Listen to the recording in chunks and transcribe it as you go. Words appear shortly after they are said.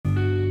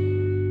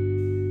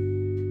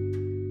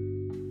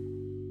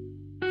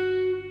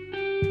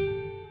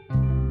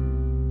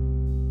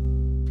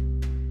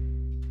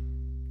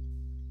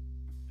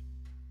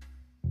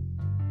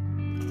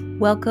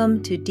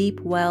Welcome to Deep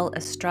Well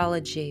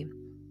Astrology.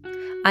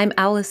 I'm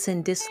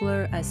Allison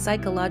Disler, a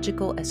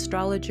psychological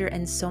astrologer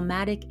and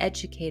somatic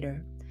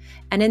educator.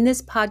 And in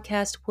this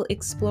podcast, we'll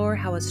explore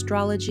how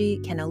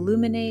astrology can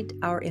illuminate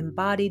our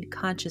embodied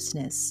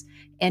consciousness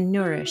and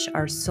nourish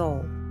our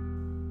soul.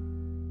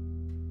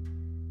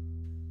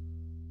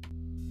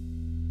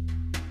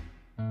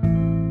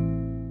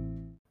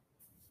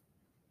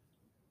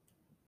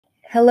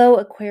 Hello,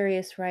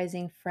 Aquarius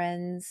rising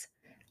friends.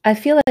 I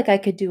feel like I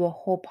could do a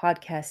whole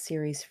podcast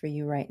series for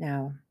you right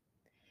now.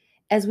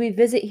 As we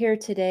visit here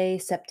today,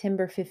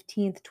 September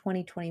 15th,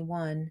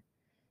 2021,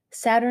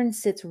 Saturn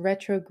sits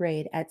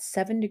retrograde at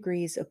 7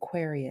 degrees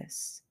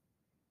Aquarius.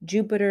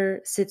 Jupiter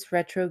sits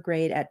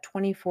retrograde at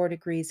 24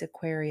 degrees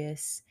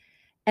Aquarius.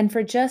 And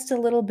for just a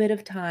little bit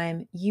of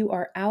time, you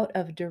are out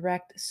of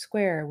direct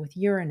square with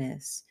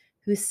Uranus,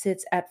 who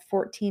sits at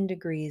 14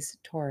 degrees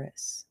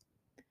Taurus.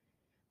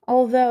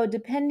 Although,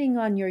 depending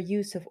on your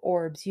use of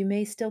orbs, you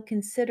may still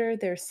consider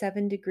their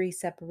 7-degree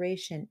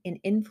separation an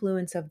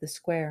influence of the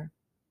square.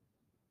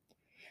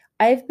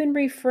 I've been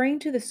referring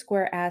to the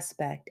square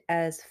aspect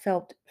as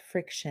felt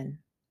friction.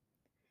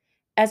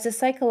 As a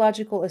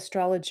psychological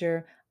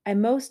astrologer, I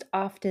most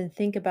often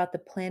think about the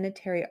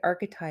planetary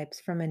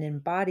archetypes from an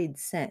embodied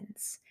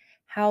sense,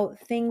 how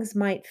things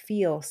might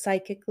feel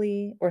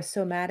psychically or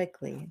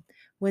somatically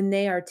when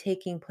they are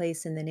taking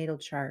place in the natal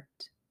chart.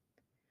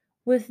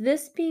 With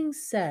this being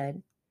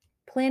said,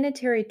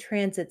 planetary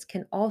transits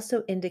can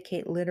also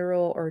indicate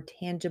literal or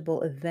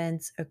tangible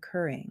events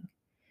occurring,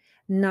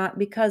 not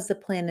because the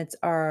planets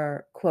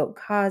are, quote,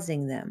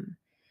 causing them,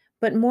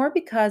 but more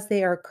because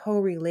they are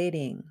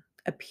co-relating,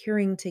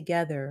 appearing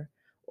together,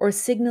 or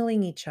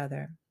signaling each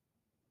other.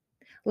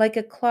 Like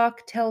a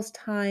clock tells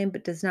time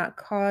but does not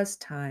cause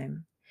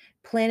time,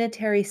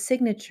 planetary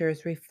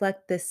signatures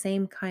reflect the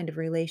same kind of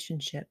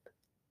relationship.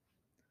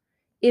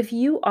 If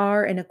you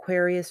are an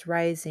Aquarius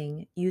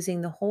rising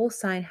using the whole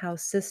sign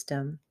house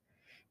system,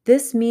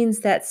 this means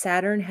that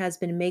Saturn has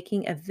been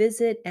making a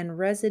visit and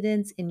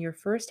residence in your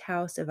first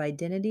house of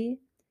identity,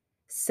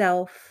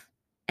 self,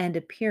 and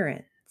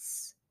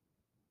appearance.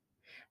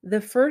 The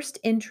first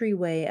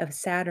entryway of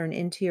Saturn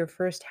into your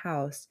first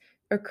house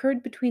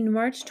occurred between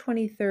March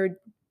 23rd,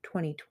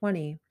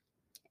 2020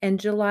 and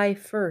July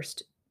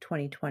 1st,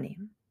 2020.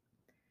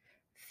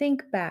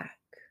 Think back.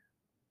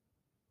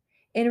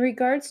 In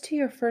regards to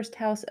your first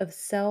house of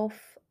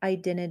self,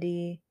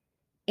 identity,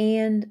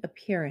 and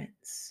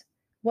appearance,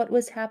 what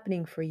was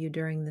happening for you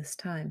during this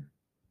time?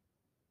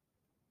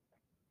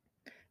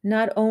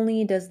 Not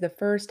only does the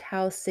first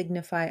house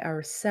signify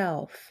our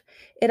self,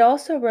 it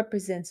also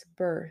represents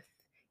birth,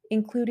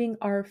 including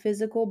our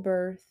physical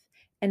birth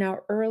and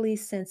our early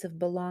sense of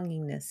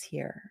belongingness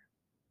here.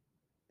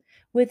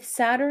 With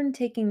Saturn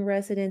taking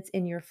residence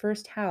in your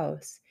first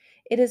house,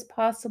 it is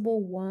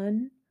possible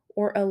one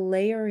or a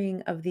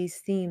layering of these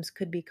themes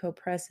could be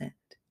co-present.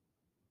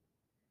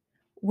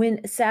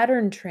 When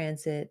Saturn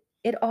transit,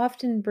 it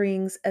often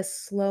brings a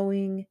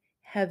slowing,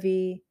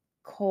 heavy,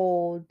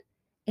 cold,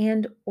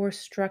 and or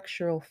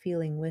structural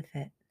feeling with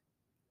it.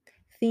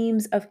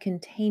 Themes of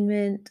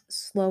containment,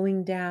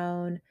 slowing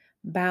down,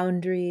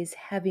 boundaries,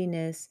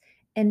 heaviness,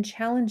 and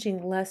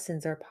challenging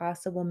lessons are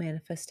possible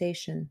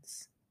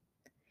manifestations.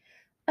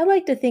 I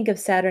like to think of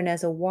Saturn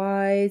as a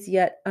wise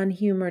yet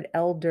unhumored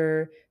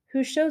elder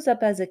who shows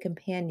up as a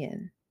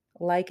companion,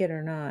 like it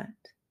or not.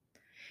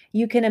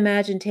 You can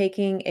imagine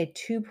taking a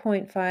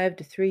 2.5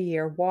 to 3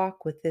 year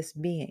walk with this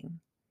being.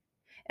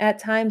 At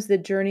times, the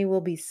journey will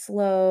be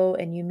slow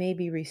and you may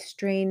be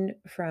restrained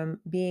from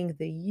being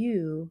the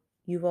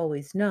you've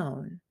always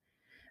known.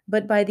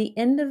 But by the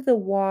end of the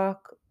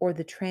walk or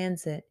the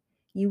transit,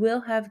 you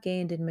will have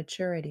gained in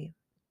maturity.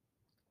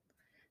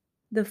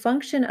 The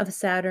function of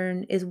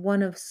Saturn is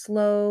one of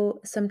slow,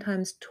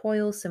 sometimes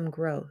toilsome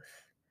growth,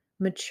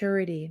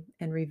 maturity,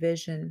 and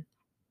revision.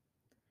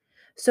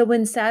 So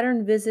when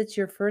Saturn visits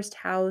your first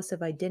house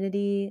of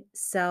identity,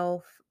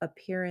 self,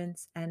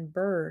 appearance, and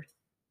birth,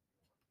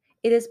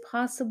 it is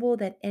possible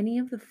that any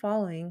of the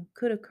following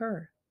could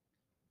occur.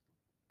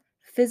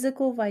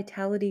 Physical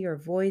vitality or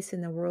voice in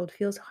the world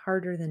feels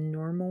harder than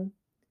normal.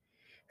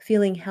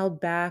 Feeling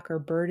held back or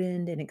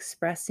burdened in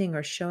expressing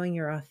or showing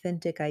your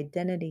authentic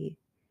identity.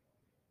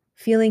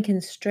 Feeling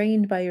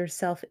constrained by your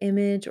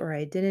self-image or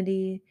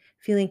identity.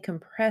 Feeling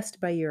compressed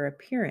by your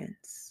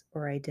appearance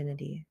or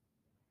identity.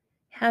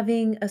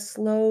 Having a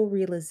slow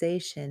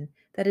realization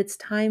that it's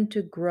time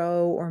to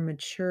grow or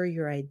mature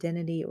your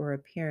identity or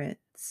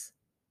appearance.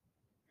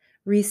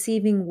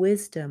 Receiving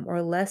wisdom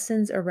or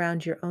lessons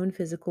around your own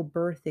physical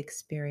birth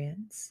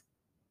experience.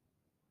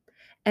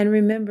 And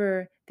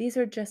remember, these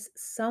are just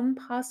some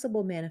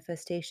possible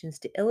manifestations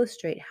to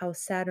illustrate how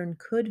Saturn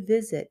could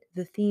visit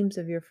the themes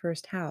of your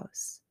first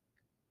house.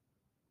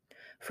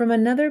 From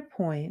another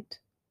point,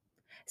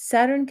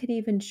 Saturn could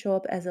even show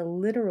up as a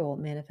literal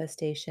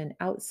manifestation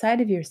outside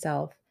of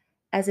yourself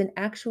as an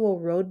actual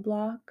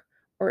roadblock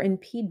or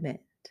impediment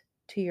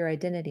to your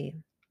identity.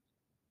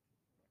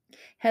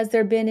 Has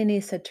there been any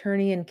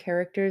Saturnian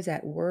characters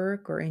at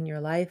work or in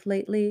your life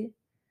lately?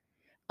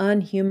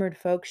 unhumored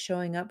folks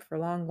showing up for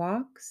long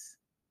walks?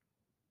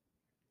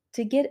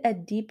 To get a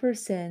deeper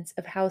sense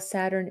of how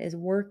Saturn is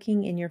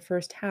working in your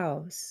first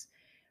house,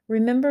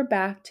 remember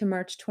back to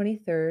March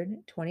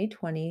 23rd,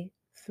 2020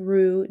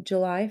 through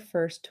July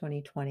 1st,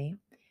 2020,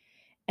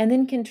 and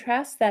then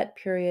contrast that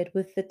period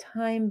with the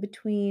time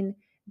between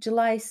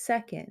July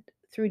 2nd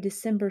through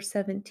December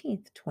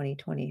 17th,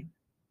 2020.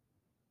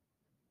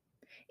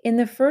 In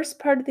the first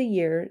part of the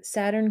year,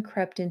 Saturn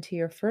crept into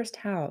your first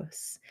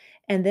house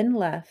and then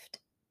left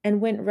and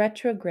went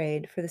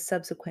retrograde for the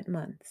subsequent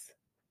months.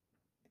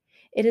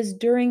 It is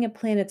during a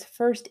planet's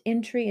first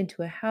entry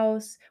into a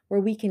house where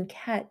we can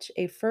catch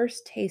a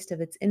first taste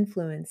of its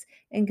influence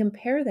and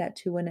compare that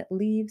to when it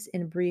leaves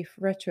in brief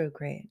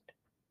retrograde.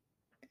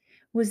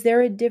 Was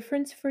there a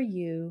difference for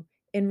you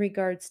in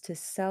regards to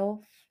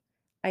self,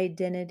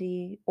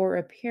 identity, or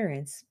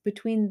appearance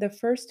between the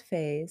first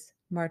phase,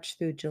 March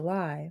through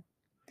July,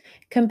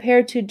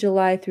 compared to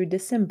July through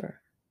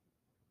December?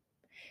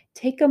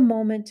 Take a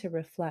moment to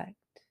reflect.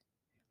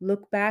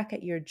 Look back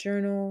at your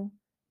journal,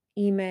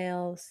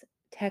 emails,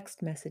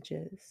 text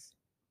messages.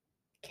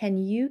 Can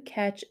you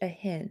catch a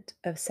hint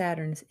of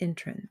Saturn's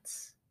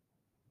entrance?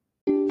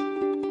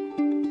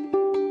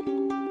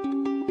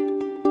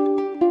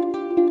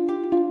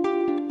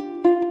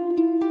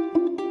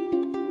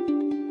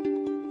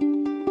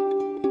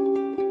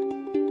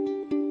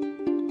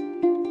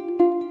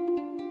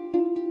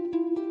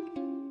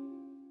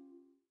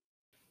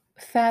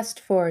 Fast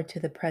forward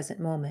to the present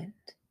moment.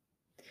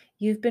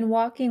 You've been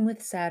walking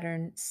with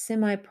Saturn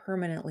semi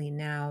permanently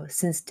now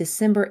since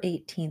December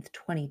 18th,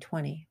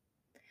 2020.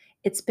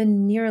 It's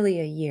been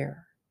nearly a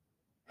year.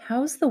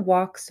 How's the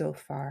walk so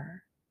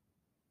far?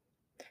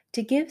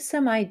 To give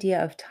some idea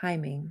of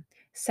timing,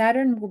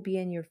 Saturn will be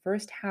in your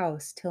first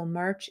house till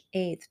March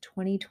 8th,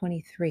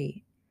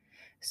 2023.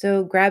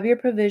 So grab your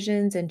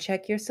provisions and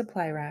check your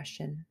supply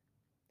ration.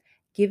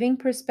 Giving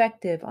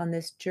perspective on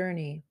this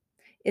journey,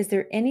 is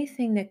there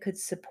anything that could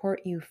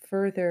support you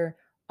further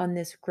on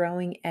this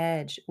growing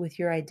edge with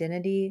your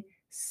identity,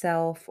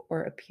 self,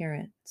 or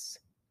appearance?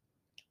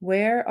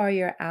 Where are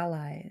your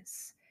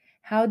allies?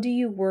 How do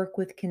you work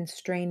with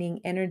constraining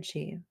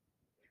energy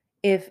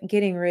if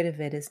getting rid of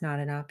it is not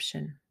an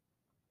option?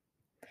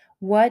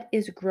 What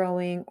is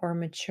growing or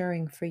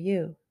maturing for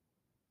you?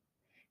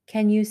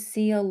 Can you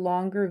see a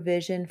longer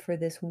vision for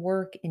this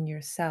work in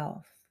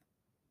yourself,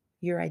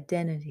 your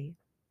identity?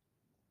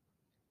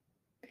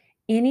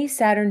 Any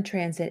Saturn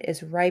transit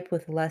is ripe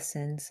with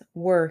lessons,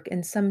 work,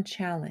 and some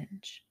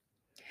challenge.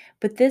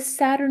 But this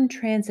Saturn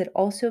transit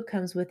also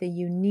comes with a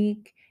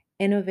unique,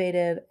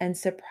 innovative, and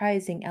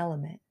surprising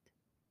element.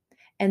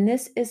 And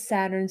this is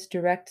Saturn's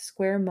direct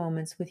square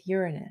moments with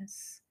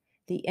Uranus,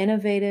 the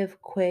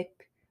innovative,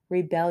 quick,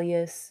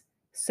 rebellious,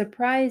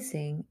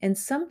 surprising, and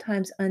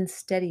sometimes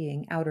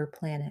unsteadying outer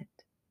planet.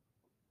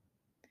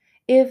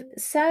 If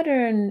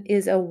Saturn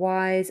is a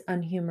wise,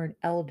 unhumored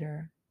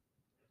elder,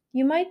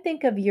 you might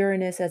think of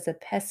Uranus as a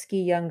pesky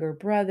younger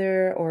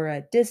brother or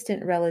a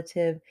distant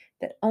relative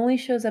that only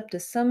shows up to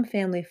some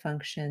family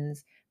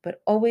functions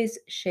but always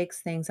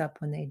shakes things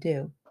up when they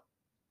do.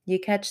 You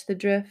catch the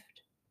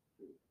drift?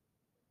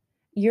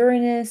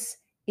 Uranus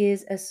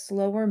is a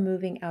slower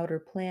moving outer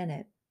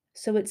planet,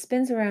 so it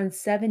spends around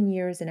 7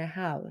 years in a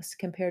house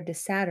compared to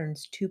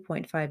Saturn's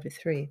 2.5 to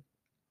 3.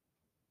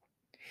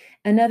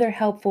 Another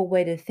helpful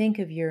way to think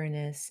of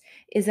Uranus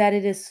is that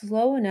it is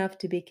slow enough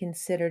to be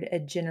considered a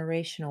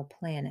generational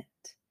planet.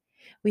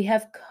 We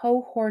have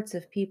cohorts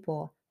of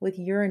people with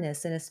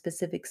Uranus in a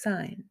specific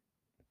sign.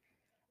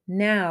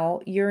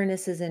 Now,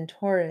 Uranus is in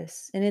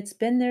Taurus, and it's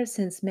been there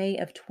since May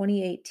of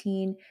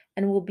 2018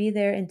 and will be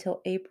there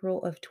until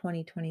April of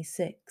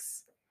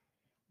 2026.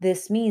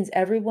 This means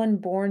everyone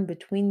born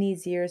between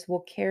these years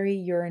will carry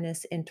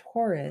Uranus in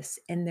Taurus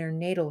in their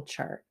natal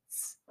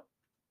charts.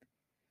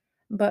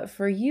 But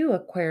for you,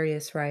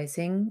 Aquarius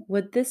rising,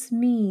 what this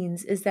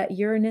means is that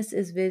Uranus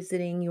is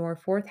visiting your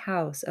fourth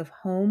house of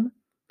home,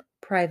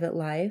 private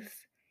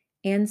life,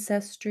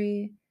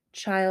 ancestry,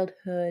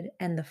 childhood,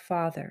 and the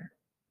father.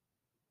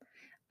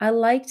 I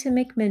like to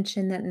make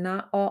mention that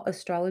not all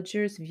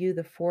astrologers view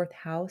the fourth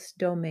house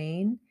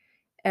domain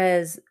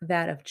as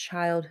that of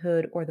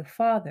childhood or the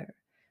father,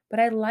 but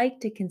I like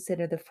to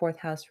consider the fourth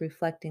house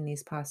reflecting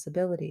these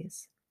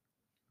possibilities.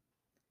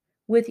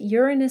 With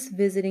Uranus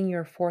visiting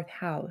your fourth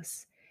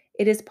house,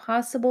 it is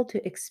possible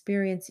to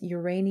experience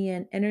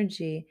Uranian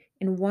energy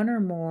in one or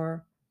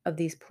more of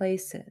these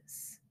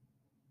places.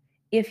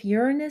 If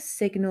Uranus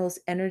signals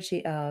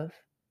energy of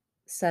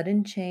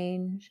sudden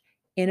change,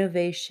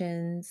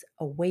 innovations,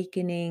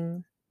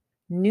 awakening,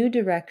 new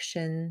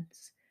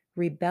directions,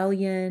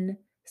 rebellion,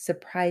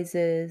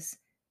 surprises,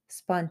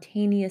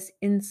 spontaneous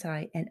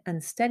insight, and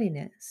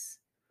unsteadiness,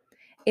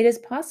 it is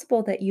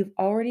possible that you've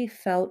already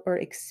felt or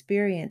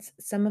experienced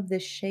some of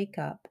this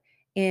shakeup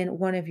in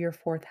one of your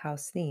fourth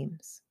house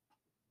themes.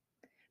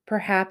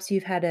 Perhaps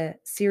you've had a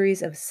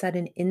series of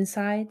sudden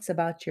insights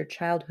about your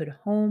childhood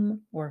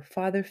home or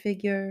father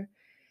figure.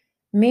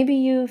 Maybe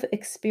you've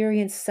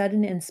experienced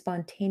sudden and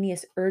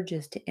spontaneous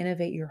urges to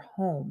innovate your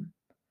home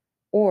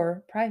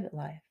or private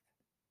life.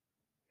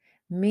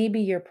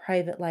 Maybe your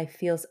private life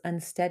feels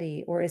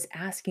unsteady or is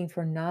asking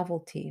for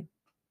novelty.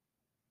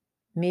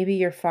 Maybe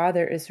your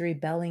father is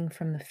rebelling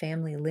from the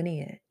family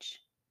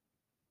lineage.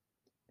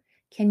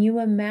 Can you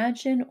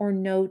imagine or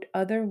note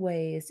other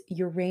ways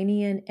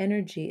Uranian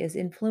energy is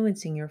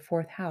influencing your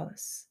fourth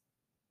house?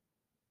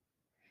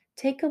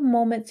 Take a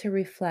moment to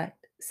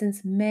reflect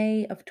since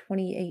May of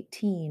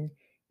 2018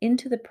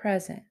 into the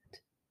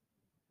present.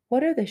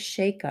 What are the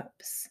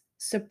shakeups,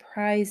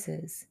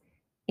 surprises,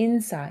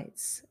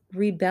 insights,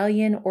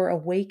 rebellion, or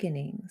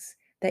awakenings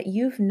that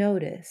you've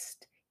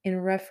noticed in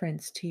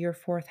reference to your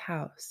fourth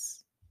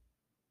house?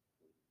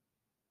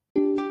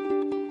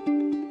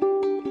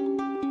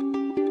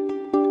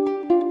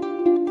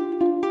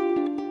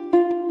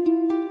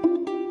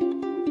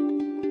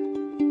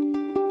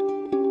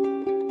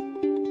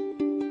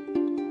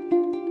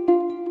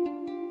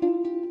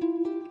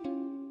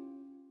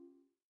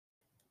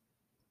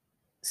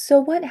 So,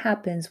 what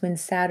happens when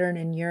Saturn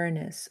and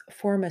Uranus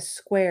form a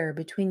square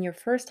between your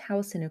first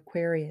house in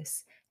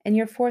Aquarius and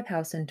your fourth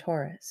house in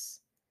Taurus?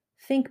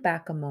 Think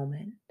back a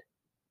moment.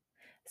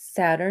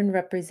 Saturn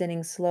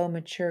representing slow,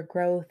 mature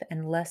growth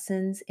and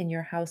lessons in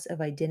your house of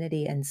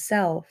identity and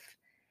self,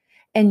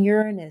 and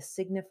Uranus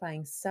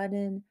signifying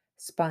sudden,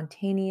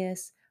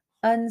 spontaneous,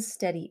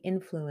 unsteady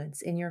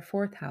influence in your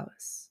fourth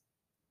house.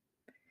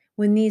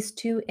 When these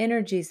two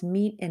energies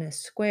meet in a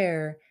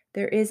square,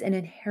 there is an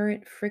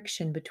inherent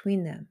friction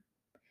between them,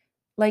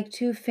 like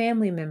two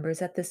family members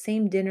at the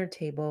same dinner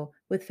table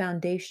with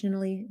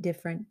foundationally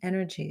different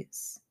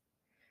energies.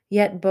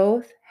 Yet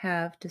both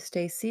have to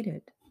stay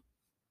seated.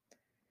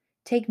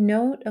 Take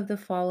note of the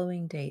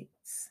following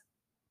dates: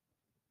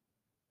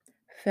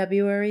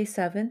 February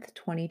 7th,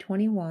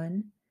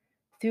 2021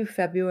 through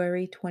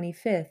February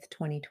 25th,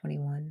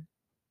 2021.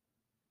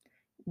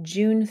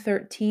 June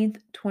 13th,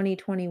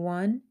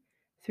 2021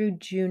 through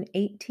June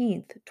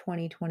 18th,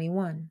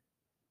 2021.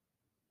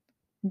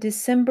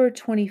 December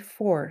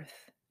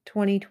 24th,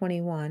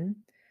 2021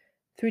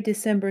 through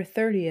December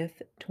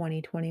 30th,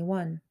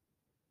 2021.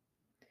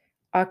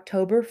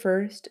 October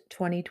 1st,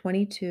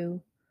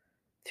 2022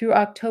 through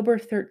October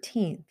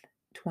 13th,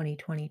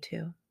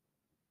 2022.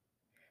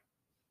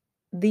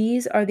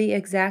 These are the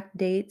exact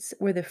dates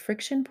where the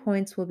friction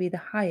points will be the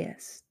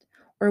highest,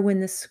 or when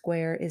the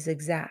square is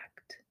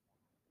exact.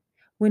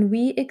 When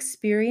we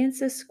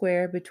experience a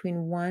square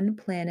between one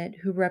planet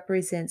who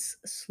represents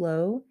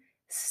slow,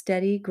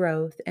 steady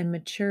growth and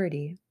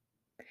maturity,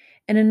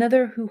 and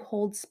another who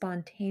holds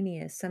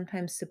spontaneous,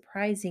 sometimes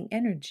surprising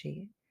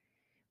energy,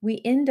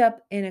 we end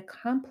up in a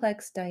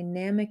complex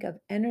dynamic of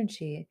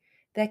energy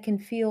that can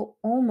feel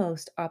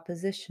almost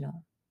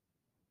oppositional.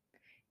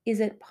 Is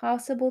it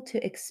possible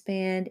to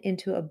expand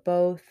into a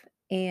both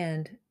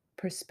and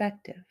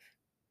perspective?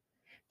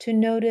 To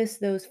notice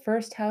those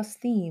first house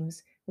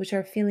themes which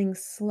are feeling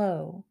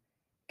slow,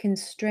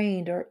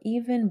 constrained, or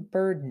even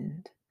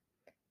burdened,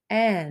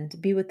 and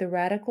be with the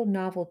radical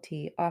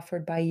novelty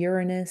offered by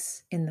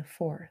Uranus in the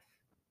fourth?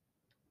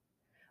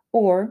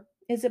 Or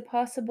is it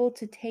possible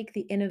to take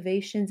the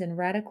innovations and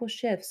radical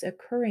shifts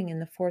occurring in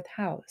the fourth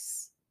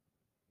house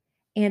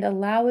and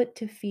allow it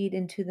to feed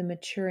into the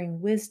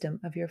maturing wisdom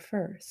of your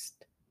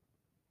first?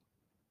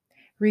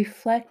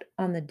 Reflect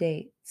on the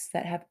dates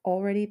that have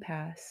already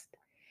passed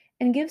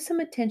and give some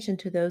attention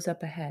to those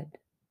up ahead.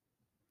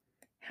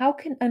 How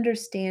can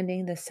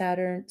understanding the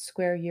Saturn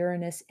square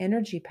Uranus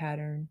energy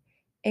pattern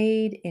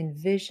aid in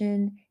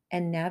vision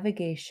and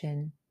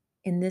navigation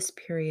in this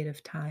period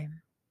of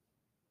time?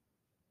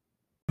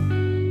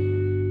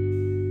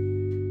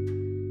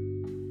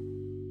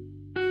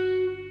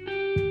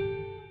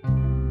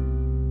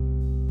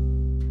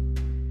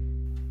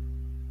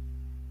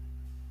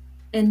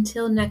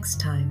 Until next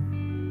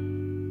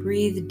time,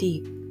 breathe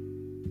deep,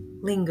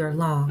 linger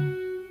long.